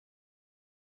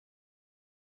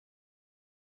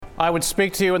I would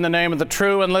speak to you in the name of the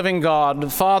true and living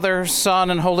God, Father,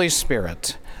 Son, and Holy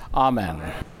Spirit.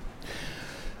 Amen.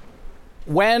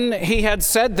 When he had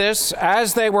said this,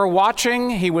 as they were watching,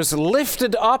 he was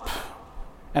lifted up,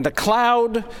 and a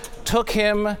cloud took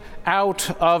him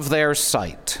out of their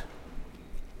sight.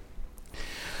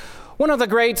 One of the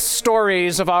great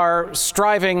stories of our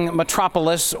striving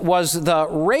metropolis was the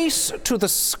race to the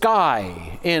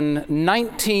sky in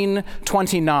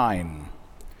 1929.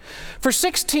 For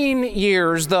 16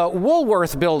 years, the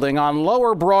Woolworth Building on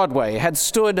Lower Broadway had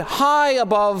stood high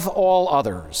above all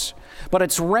others, but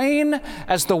its reign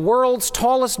as the world's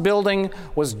tallest building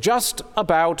was just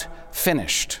about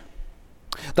finished.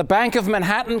 The Bank of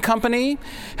Manhattan Company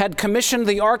had commissioned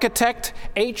the architect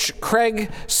H.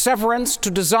 Craig Severance to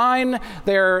design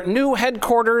their new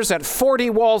headquarters at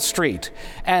 40 Wall Street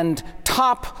and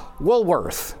top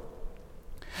Woolworth.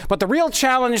 But the real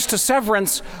challenge to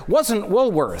Severance wasn't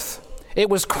Woolworth. It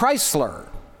was Chrysler.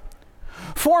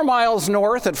 4 miles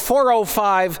north at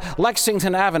 405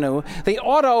 Lexington Avenue, the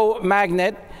auto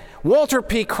magnate Walter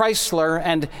P. Chrysler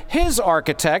and his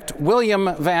architect,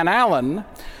 William Van Allen,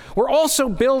 were also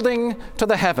building to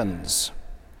the heavens.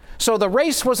 So the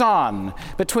race was on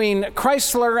between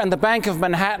Chrysler and the Bank of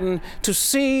Manhattan to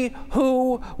see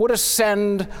who would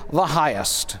ascend the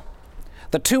highest.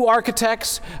 The two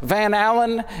architects, Van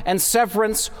Allen and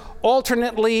Severance,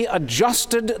 alternately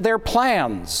adjusted their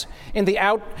plans in the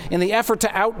effort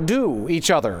to outdo each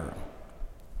other.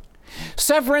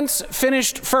 Severance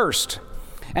finished first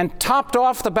and topped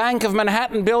off the Bank of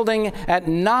Manhattan building at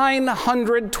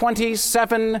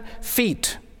 927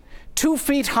 feet, 2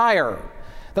 feet higher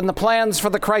than the plans for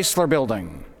the Chrysler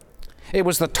building. It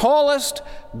was the tallest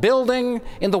building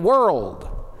in the world,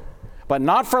 but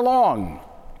not for long.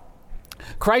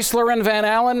 Chrysler and Van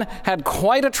Allen had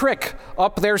quite a trick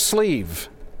up their sleeve.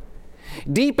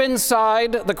 Deep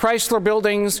inside the Chrysler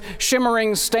building's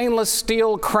shimmering stainless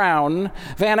steel crown,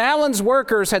 Van Allen's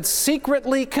workers had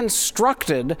secretly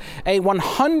constructed a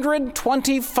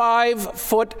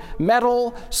 125-foot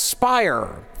metal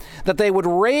spire that they would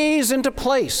raise into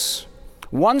place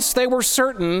once they were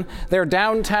certain their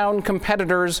downtown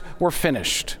competitors were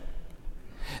finished.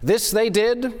 This they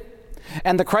did,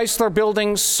 and the Chrysler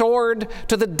building soared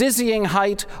to the dizzying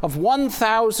height of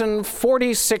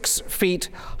 1,046 feet,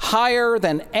 higher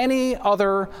than any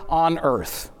other on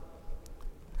Earth.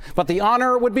 But the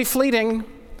honor would be fleeting.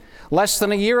 Less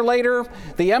than a year later,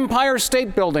 the Empire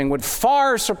State Building would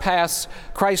far surpass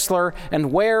Chrysler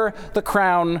and wear the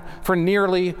crown for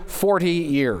nearly 40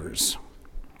 years.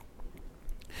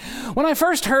 When I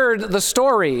first heard the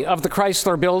story of the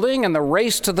Chrysler Building and the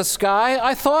race to the sky,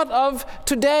 I thought of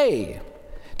today.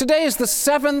 Today is the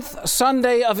 7th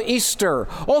Sunday of Easter,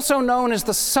 also known as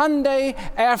the Sunday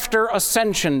after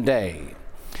Ascension Day.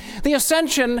 The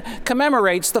Ascension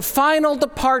commemorates the final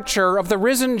departure of the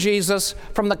risen Jesus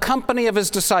from the company of his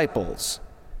disciples.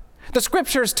 The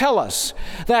scriptures tell us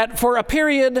that for a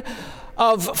period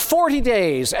of 40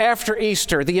 days after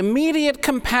Easter, the immediate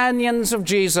companions of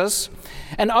Jesus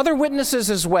and other witnesses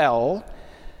as well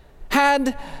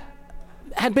had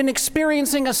been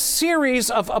experiencing a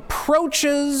series of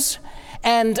approaches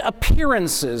and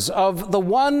appearances of the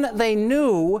one they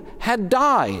knew had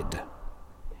died.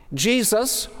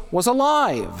 Jesus was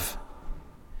alive.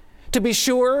 To be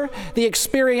sure, the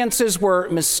experiences were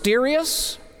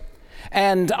mysterious,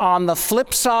 and on the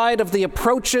flip side of the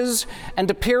approaches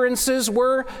and appearances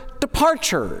were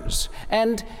departures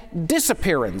and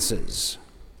disappearances.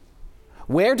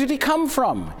 Where did he come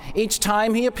from each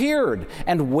time he appeared?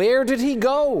 And where did he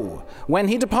go when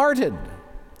he departed?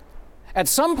 At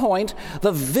some point,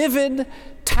 the vivid,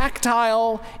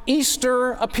 tactile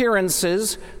Easter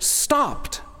appearances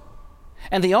stopped.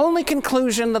 And the only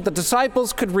conclusion that the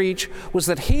disciples could reach was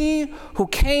that he who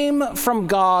came from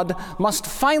God must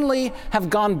finally have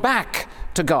gone back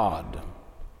to God.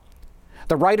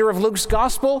 The writer of Luke's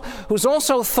Gospel, who's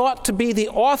also thought to be the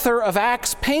author of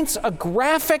Acts, paints a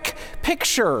graphic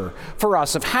picture for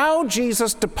us of how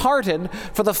Jesus departed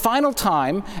for the final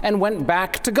time and went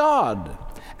back to God.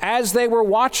 As they were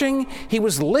watching, he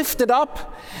was lifted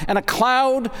up, and a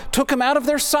cloud took him out of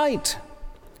their sight.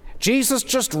 Jesus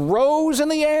just rose in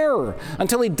the air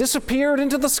until he disappeared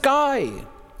into the sky.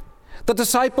 The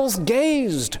disciples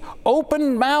gazed,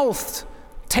 open-mouthed,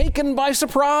 taken by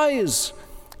surprise.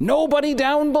 Nobody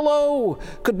down below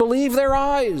could believe their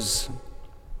eyes.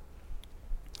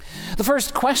 The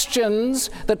first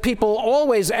questions that people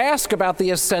always ask about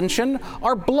the ascension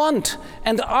are blunt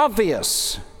and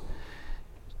obvious.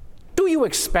 Do you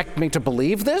expect me to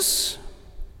believe this?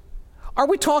 Are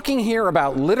we talking here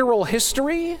about literal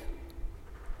history?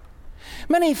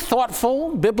 Many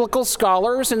thoughtful biblical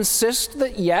scholars insist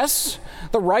that yes,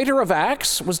 the writer of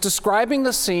Acts was describing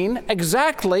the scene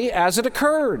exactly as it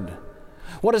occurred.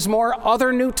 What is more,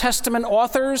 other New Testament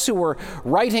authors who were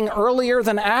writing earlier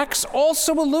than Acts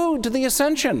also allude to the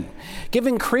ascension,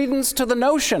 giving credence to the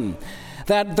notion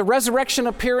that the resurrection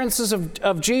appearances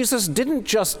of Jesus didn't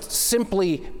just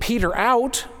simply peter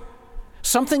out.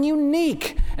 Something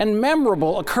unique and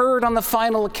memorable occurred on the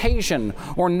final occasion,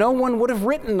 or no one would have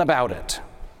written about it.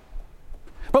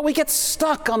 But we get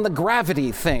stuck on the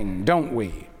gravity thing, don't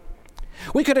we?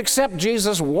 We could accept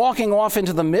Jesus walking off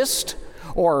into the mist,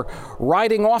 or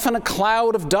riding off in a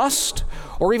cloud of dust,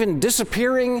 or even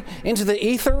disappearing into the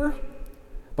ether,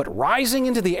 but rising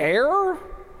into the air?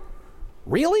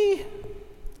 Really?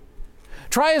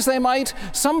 Try as they might,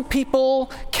 some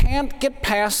people can't get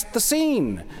past the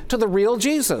scene to the real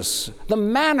Jesus. The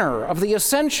manner of the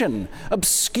ascension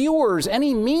obscures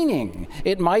any meaning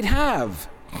it might have.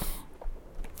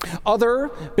 Other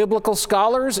biblical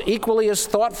scholars, equally as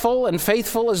thoughtful and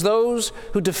faithful as those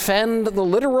who defend the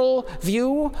literal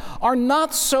view, are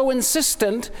not so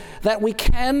insistent that we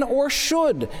can or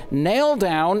should nail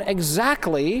down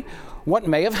exactly what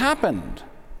may have happened.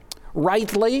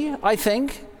 Rightly, I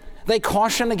think, they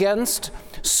caution against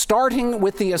starting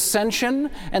with the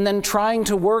ascension and then trying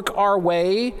to work our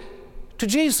way to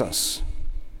Jesus.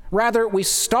 Rather, we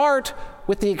start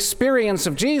with the experience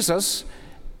of Jesus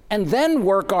and then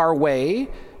work our way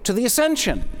to the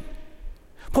ascension.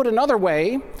 Put another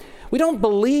way, we don't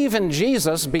believe in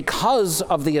Jesus because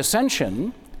of the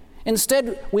ascension.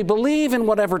 Instead, we believe in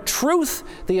whatever truth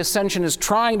the ascension is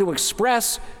trying to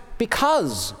express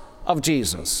because of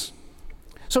Jesus.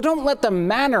 So don't let the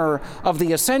manner of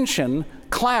the ascension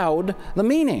cloud the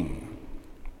meaning.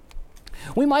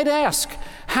 We might ask,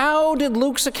 how did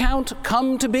Luke's account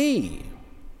come to be?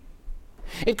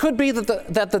 It could be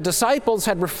that the disciples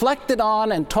had reflected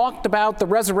on and talked about the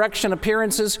resurrection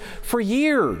appearances for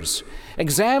years,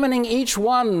 examining each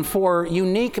one for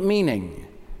unique meaning.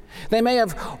 They may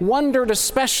have wondered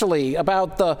especially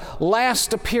about the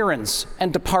last appearance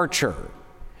and departure.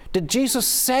 Did Jesus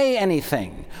say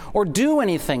anything or do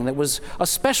anything that was a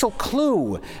special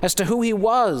clue as to who he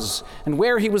was and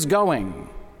where he was going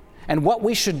and what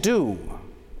we should do?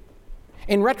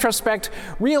 In retrospect,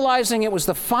 realizing it was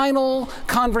the final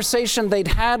conversation they'd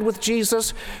had with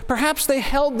Jesus, perhaps they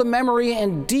held the memory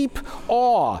in deep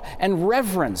awe and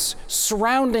reverence,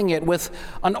 surrounding it with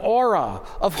an aura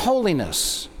of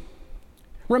holiness.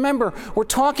 Remember, we're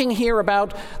talking here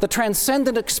about the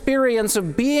transcendent experience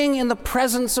of being in the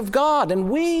presence of God, and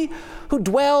we who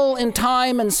dwell in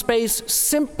time and space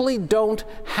simply don't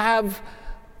have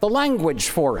the language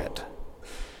for it.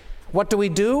 What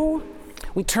do?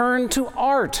 We turn to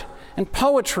art and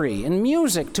poetry and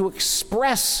music to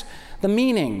express the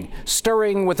meaning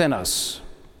stirring within us.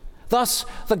 Thus,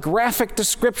 the graphic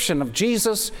description of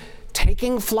Jesus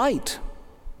taking flight.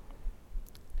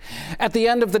 At the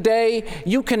end of the day,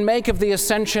 you can make of the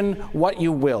ascension what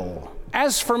you will.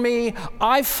 As for me,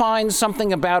 I find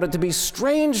something about it to be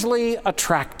strangely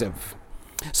attractive.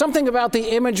 Something about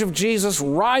the image of Jesus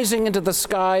rising into the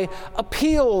sky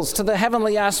appeals to the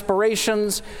heavenly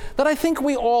aspirations that I think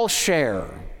we all share.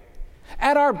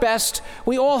 At our best,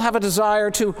 we all have a desire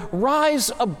to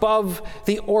rise above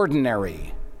the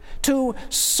ordinary, to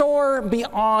soar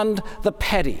beyond the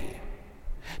petty,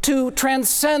 to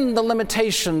transcend the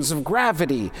limitations of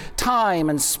gravity,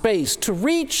 time, and space, to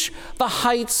reach the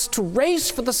heights, to race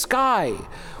for the sky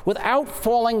without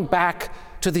falling back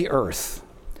to the earth.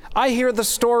 I hear the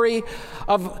story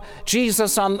of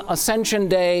Jesus on Ascension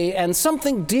Day, and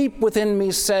something deep within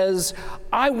me says,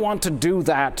 I want to do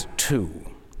that too.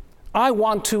 I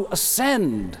want to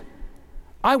ascend.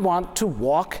 I want to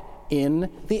walk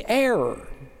in the air.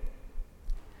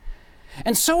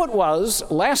 And so it was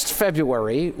last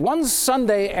February, one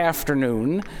Sunday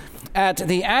afternoon, at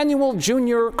the annual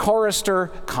Junior Chorister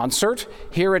concert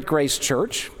here at Grace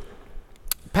Church.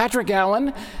 Patrick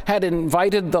Allen had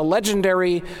invited the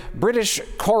legendary British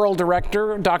choral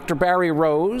director, Dr. Barry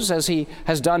Rose, as he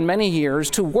has done many years,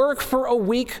 to work for a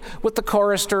week with the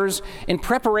choristers in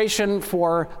preparation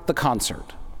for the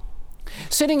concert.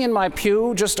 Sitting in my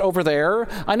pew just over there,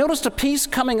 I noticed a piece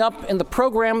coming up in the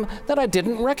program that I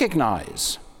didn't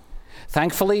recognize.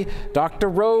 Thankfully, Dr.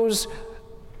 Rose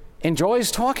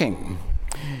enjoys talking.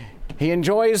 He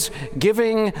enjoys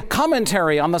giving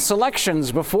commentary on the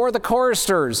selections before the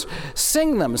choristers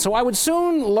sing them, so I would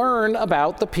soon learn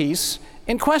about the piece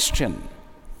in question.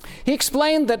 He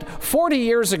explained that 40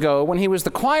 years ago, when he was the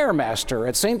choir master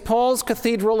at St. Paul's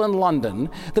Cathedral in London,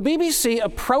 the BBC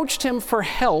approached him for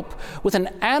help with an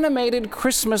animated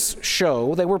Christmas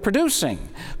show they were producing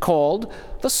called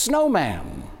The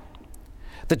Snowman.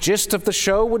 The gist of the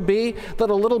show would be that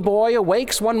a little boy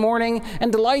awakes one morning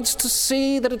and delights to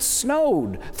see that it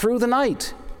snowed through the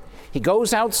night. He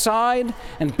goes outside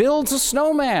and builds a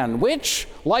snowman, which,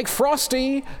 like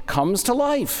Frosty, comes to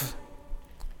life.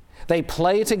 They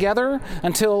play together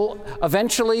until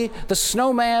eventually the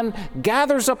snowman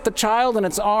gathers up the child in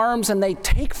its arms and they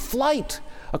take flight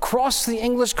across the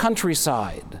English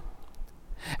countryside.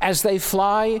 As they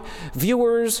fly,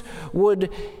 viewers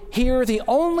would hear the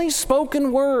only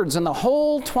spoken words in the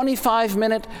whole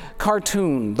 25-minute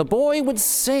cartoon. The boy would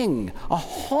sing a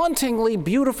hauntingly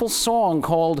beautiful song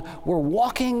called "We're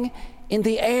Walking in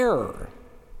the Air."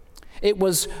 It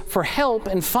was for help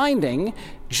in finding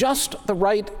just the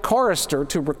right chorister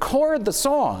to record the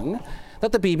song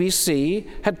that the BBC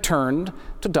had turned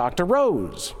to Dr.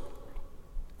 Rose.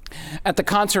 At the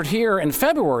concert here in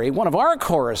February, one of our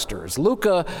choristers,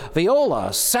 Luca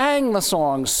Viola, sang the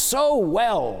song so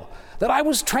well that I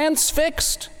was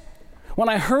transfixed. When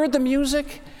I heard the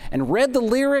music and read the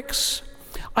lyrics,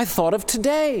 I thought of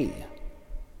today,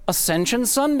 Ascension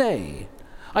Sunday.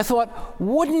 I thought,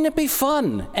 wouldn't it be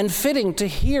fun and fitting to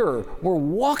hear "We're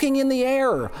Walking in the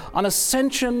Air" on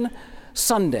Ascension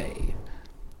Sunday?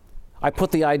 I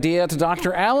put the idea to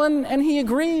Dr. Allen, and he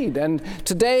agreed, and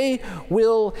today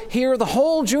we'll hear the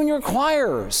whole junior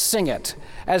choir sing it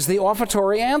as the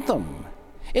offertory anthem.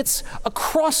 It's a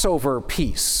crossover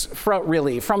piece,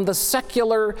 really, from the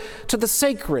secular to the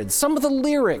sacred. Some of the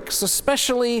lyrics,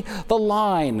 especially the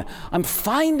line, "I'm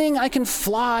finding I can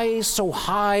fly so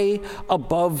high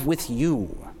above with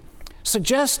you,"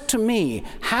 suggest to me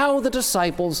how the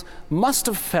disciples must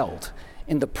have felt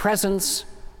in the presence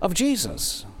of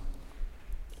Jesus.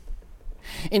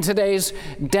 In today's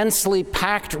densely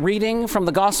packed reading from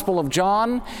the Gospel of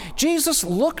John, Jesus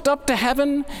looked up to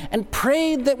heaven and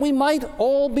prayed that we might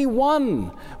all be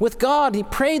one with God. He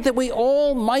prayed that we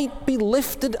all might be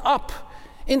lifted up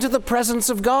into the presence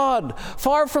of God.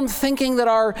 Far from thinking that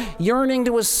our yearning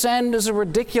to ascend is a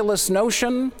ridiculous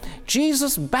notion,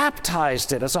 Jesus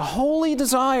baptized it as a holy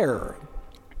desire.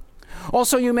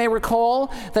 Also, you may recall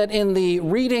that in the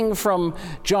reading from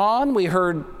John, we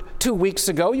heard 2 weeks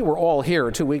ago, you were all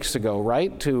here 2 weeks ago,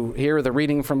 right, to hear the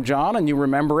reading from John, and you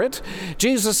remember it.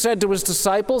 Jesus said to his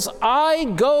disciples, I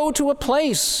go to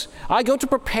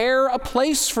prepare a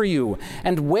place for you.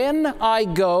 And when I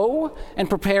go and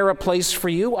prepare a place for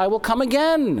you, I will come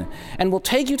again and will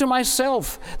take you to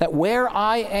myself, that where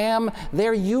I am,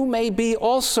 there you may be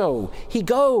also. He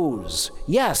goes,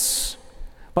 yes,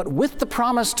 but with the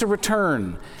promise to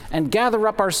return and gather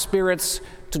up our spirits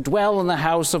to dwell in the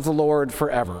house of the Lord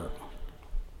forever.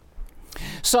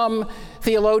 Some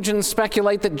theologians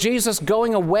speculate that Jesus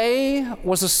going away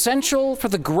was essential for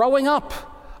the growing up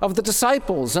of the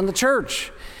disciples and the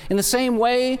church. In the same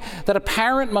way that a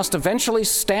parent must eventually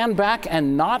stand back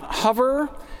and not hover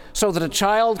so that a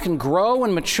child can grow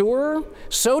and mature,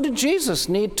 so did Jesus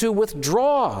need to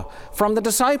withdraw from the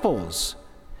disciples.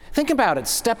 Think about it.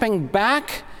 Stepping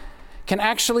back can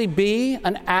actually be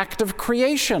an act of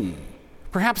creation.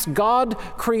 Perhaps God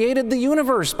created the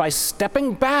universe by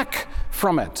stepping back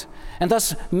from it and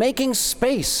thus making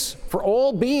space for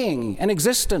all being and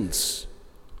existence.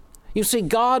 You see,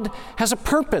 God has a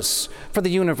purpose for the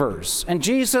universe, and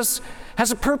Jesus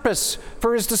has a purpose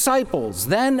for his disciples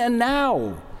then and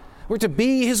now. We're to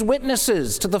be his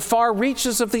witnesses to the far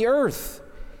reaches of the earth.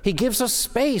 He gives us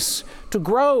space to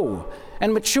grow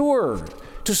and mature,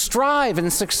 to strive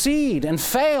and succeed and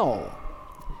fail.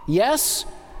 Yes,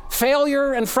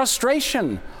 failure and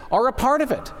frustration are a part of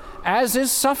it, as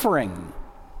is suffering.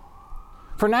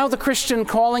 For now, the Christian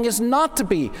calling is not to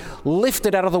be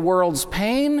lifted out of the world's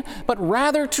pain, but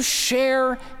rather to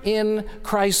share in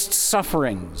Christ's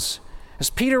sufferings. As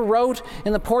Peter wrote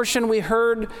in the portion we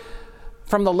heard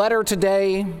from the letter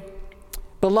today,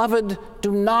 "Beloved,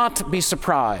 do not be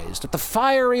surprised at the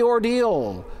fiery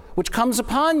ordeal which comes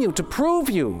upon you to prove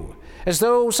you, as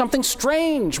though something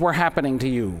strange were happening to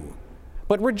you.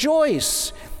 But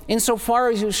rejoice insofar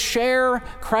as you share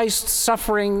Christ's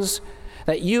sufferings,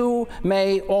 that you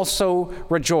may also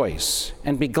rejoice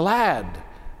and be glad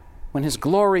when his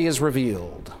glory is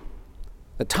revealed.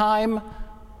 The time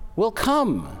will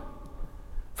come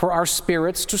for our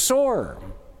spirits to soar,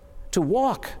 to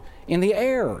walk in the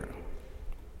air."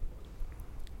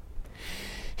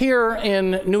 Here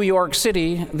in New York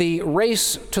City, the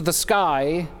race to the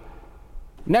sky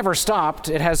never stopped.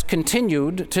 It has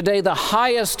continued. Today, the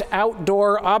highest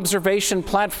outdoor observation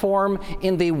platform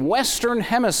in the Western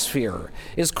Hemisphere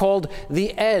is called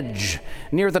The Edge,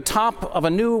 near the top of a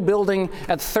new building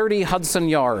at 30 Hudson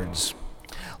Yards.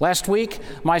 Last week,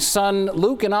 my son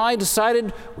Luke and I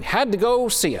decided we had to go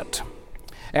see it.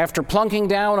 After plunking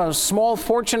down a small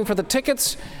fortune for the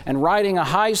tickets and riding a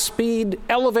high-speed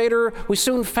elevator, we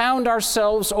soon found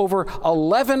ourselves over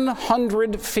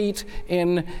 1,100 feet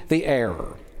in the air.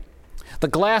 The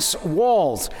glass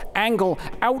walls angle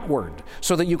outward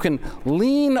so that you can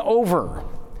lean over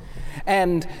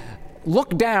and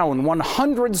look down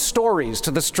 100 stories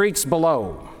to the streets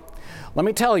below. Let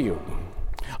me tell you,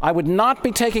 I would not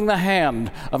be taking the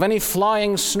hand of any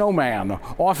flying snowman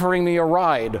offering me a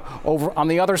ride over on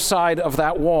the other side of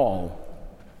that wall.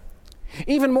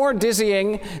 Even more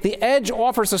dizzying, the Edge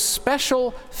offers a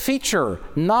special feature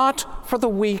not for the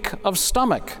weak of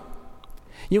stomach.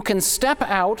 You can step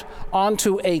out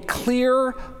onto a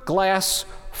clear glass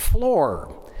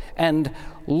floor and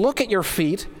look at your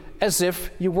feet as if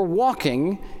you were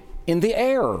walking in the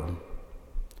air.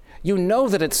 You know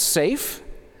that it's safe,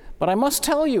 but I must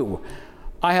tell you,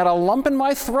 I had a lump in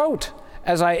my throat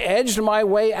as I edged my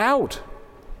way out.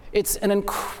 It's an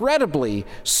incredibly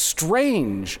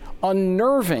strange,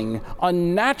 unnerving,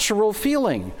 unnatural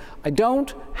feeling. I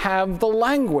don't have the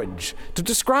language to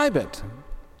describe it.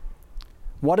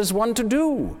 What is one to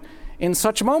do in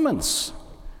such moments?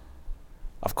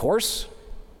 Of course,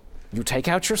 you take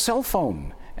out your cell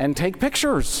phone and take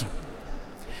pictures.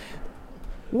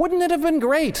 Wouldn't it have been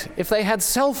great if they had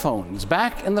cell phones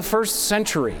back in the first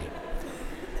century?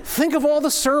 Think of all the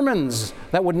sermons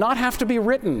that would not have to be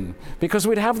written because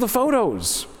we'd have the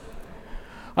photos.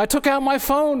 I took out my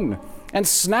phone and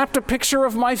snapped a picture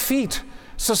of my feet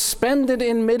suspended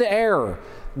in midair,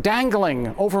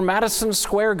 dangling over Madison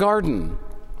Square Garden.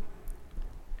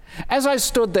 As I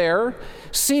stood there,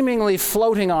 seemingly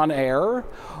floating on air,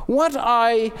 what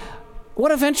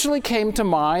eventually came to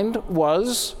mind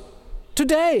was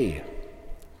today.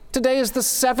 Today is the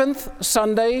seventh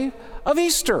Sunday of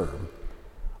Easter,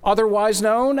 otherwise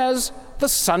known as the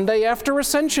Sunday after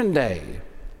Ascension Day.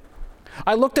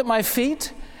 I looked at my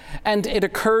feet, and it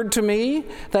occurred to me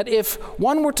that if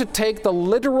one were to take the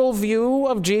literal view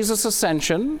of Jesus'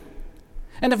 ascension,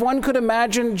 and if one could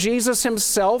imagine Jesus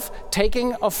himself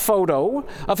taking a photo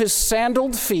of his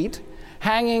sandaled feet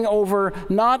hanging over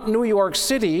not New York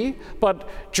City, but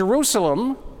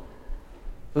Jerusalem,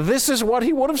 this is what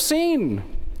he would have seen.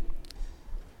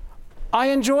 I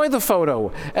enjoy the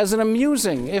photo as an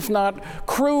amusing, if not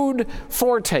crude,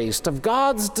 foretaste of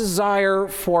God's desire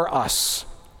for us.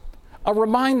 A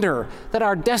reminder that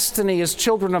our destiny as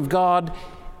children of God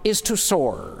is to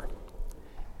soar.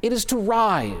 It is to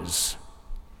rise.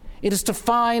 It is to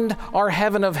find our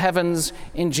heaven of heavens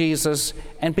in Jesus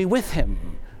and be with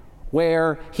him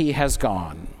where he has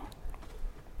gone.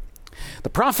 The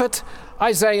prophet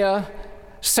Isaiah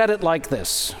said it like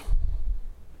this: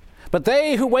 "But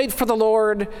they who wait for the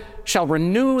Lord shall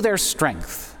renew their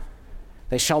strength.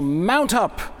 They shall mount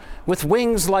up with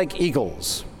wings like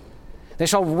eagles. They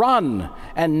shall run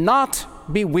and not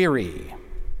be weary.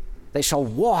 They shall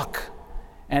walk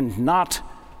and not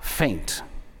faint.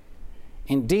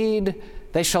 Indeed,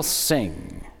 they shall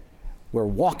sing. We're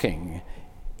walking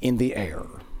in the air."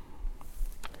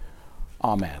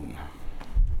 Amen.